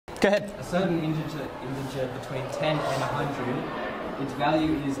Go ahead. A certain integer between 10 and 100, its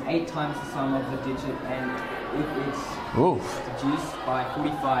value is 8 times the sum of the digit, and if it's reduced by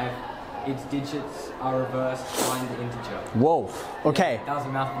 45, its digits are reversed behind the integer. Whoa. Okay. Yeah, that was a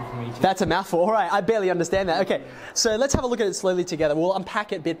mouthful for me too. That's a mouthful. All right. I barely understand that. Okay. So let's have a look at it slowly together. We'll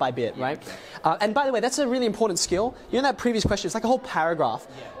unpack it bit by bit, right? And by the way, that's a really important skill. You know that previous question, it's like a whole paragraph.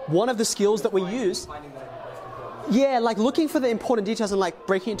 Yeah. One of the skills that we use... Yeah, like looking for the important details and like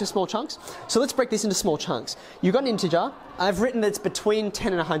breaking it into small chunks. So let's break this into small chunks. You've got an integer. I've written that it's between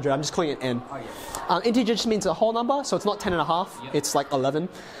 10 and 100. I'm just calling it n. Oh, yeah. Integer just means a whole number, so it's not 10 and a half. Yep. It's like 11.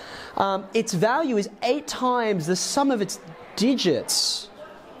 Its value is 8 times the sum of its digits.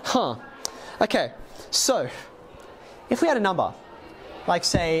 Huh. Okay, so if we had a number, like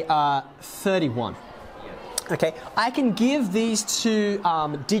say 31. Okay, I can give these two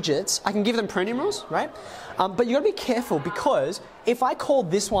digits, I can give them pronumerals, right? But you've got to be careful because if I call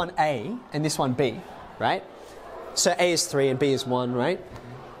this one A and this one B, right? So A is 3 and B is 1, right?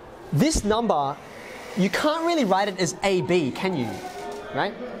 This number, you can't really write it as AB, can you?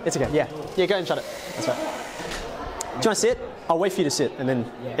 Right? It's okay, yeah. Yeah, go and shut it. That's right. Do you want to sit? I'll wait for you to sit and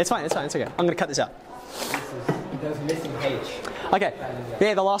then... Yeah. It's fine, it's okay. I'm going to cut this out. There's a missing H. Okay,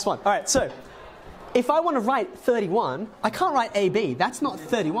 yeah, the last one. All right, so if I want to write 31, I can't write AB. That's not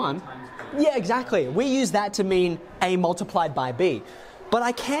 31. Yeah, exactly. We use that to mean A multiplied by B. But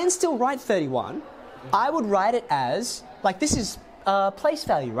I can still write 31. I would write it as, like this is place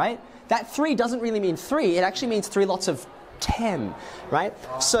value, right? That 3 doesn't really mean 3. It actually means 3 lots of 10, right?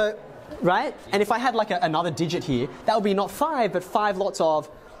 So, right? And if I had like another digit here, that would be not 5, but 5 lots of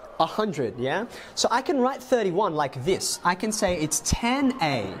 100, yeah? So I can write 31 like this. I can say it's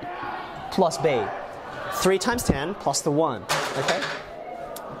 10A plus B. 3 times 10 plus the 1, okay?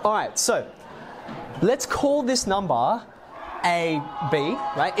 All right, so let's call this number AB,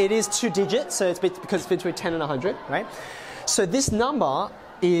 right? It is 2 digits, so it's because it's between 10 and 100, right? So this number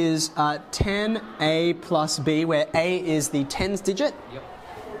is 10A plus B, where A is the tens digit, yep.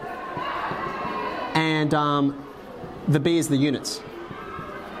 And the B is the units.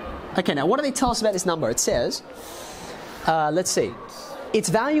 Okay, now what do they tell us about this number? It says, let's see, its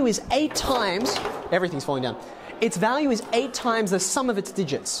value is 8 times, everything's falling down. Its value is 8 times the sum of its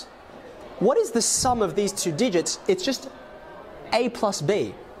digits. What is the sum of these two digits? It's just A plus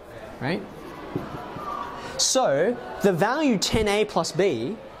B, right? So the value 10A plus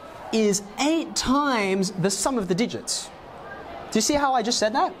B is 8 times the sum of the digits. Do you see how I just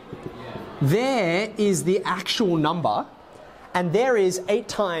said that? Yeah. There is the actual number, and there is 8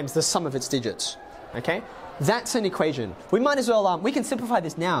 times the sum of its digits, okay? That's an equation. We might as well, we can simplify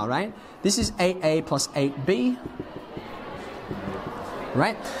this now, right? This is 8A plus 8B,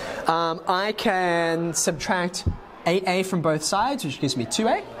 right? I can subtract 8A from both sides, which gives me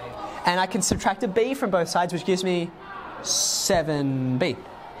 2A. And I can subtract a B from both sides, which gives me 7B.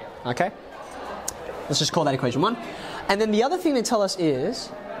 Okay? Let's just call that equation 1. And then the other thing they tell us is,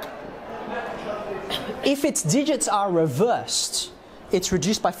 if its digits are reversed, it's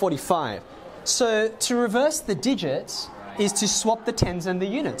reduced by 45. So to reverse the digits is to swap the tens and the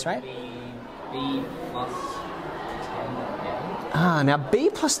units, right? B plus 10A. Now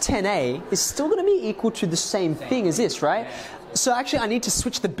B plus 10A is still going to be equal to the same thing as this, right? So actually I need to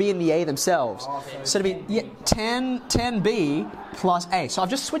switch the B and the A themselves. So to be 10B plus A. So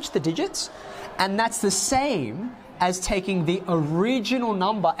I've just switched the digits, and that's the same as taking the original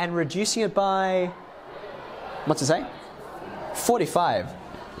number and reducing it by, what's it say? 45.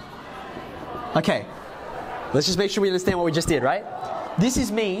 Okay, let's just make sure we understand what we just did, right? This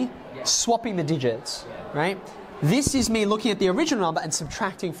is me swapping the digits, right? This is me looking at the original number and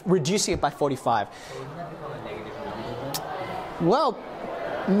subtracting, reducing it by 45. Well,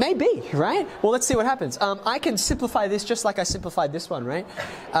 maybe, right? Well, let's see what happens. I can simplify this just like I simplified this one, right?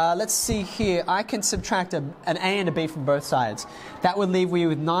 Let's see here. I can subtract an A and a B from both sides. That would leave me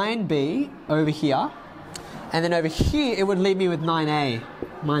with 9B over here. And then over here, it would leave me with 9A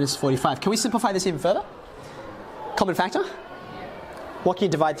minus 45. Can we simplify this even further? Common factor? What can you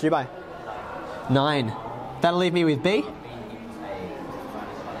divide through by? 9. That'll leave me with B.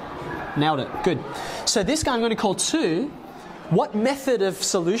 Nailed it. Good. So this guy I'm going to call 2. What method of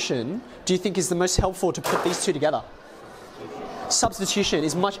solution do you think is the most helpful to put these two together? Substitution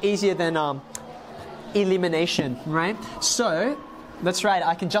is much easier than elimination, right? So, that's right,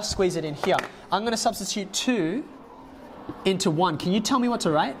 I can just squeeze it in here. I'm going to substitute 2 into 1. Can you tell me what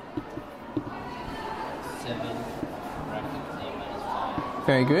to write? 7 bracket A minus 5.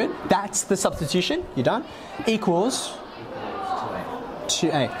 Very good. That's the substitution. You're done. Equals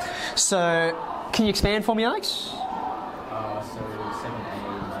 2A. So, can you expand for me, Alex? So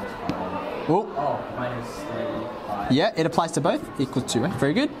 7A minus Oh. Oh, minus 35. Yeah, it applies to both. Equals 2, right?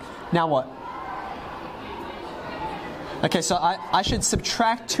 Very good. Now what? Okay, so I should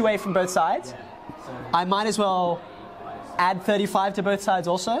subtract 2a from both sides. Yeah. So I might as well add 35 to both sides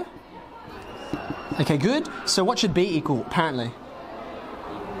also. Okay, good. So what should b equal, apparently?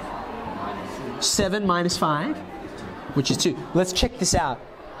 7 minus 5, which is 2. Let's check this out.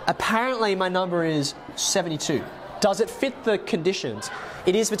 Apparently my number is 72. Does it fit the conditions?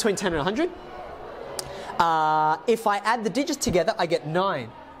 It is between 10 and 100. If I add the digits together, I get 9.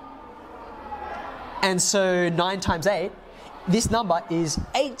 And so 9 times 8, this number is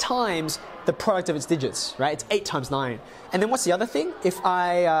 8 times the product of its digits, right? It's 8 times 9. And then what's the other thing? If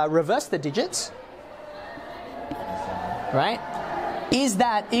I reverse the digits, right? Is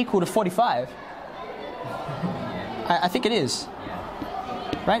that equal to 45? I think it is,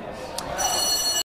 right?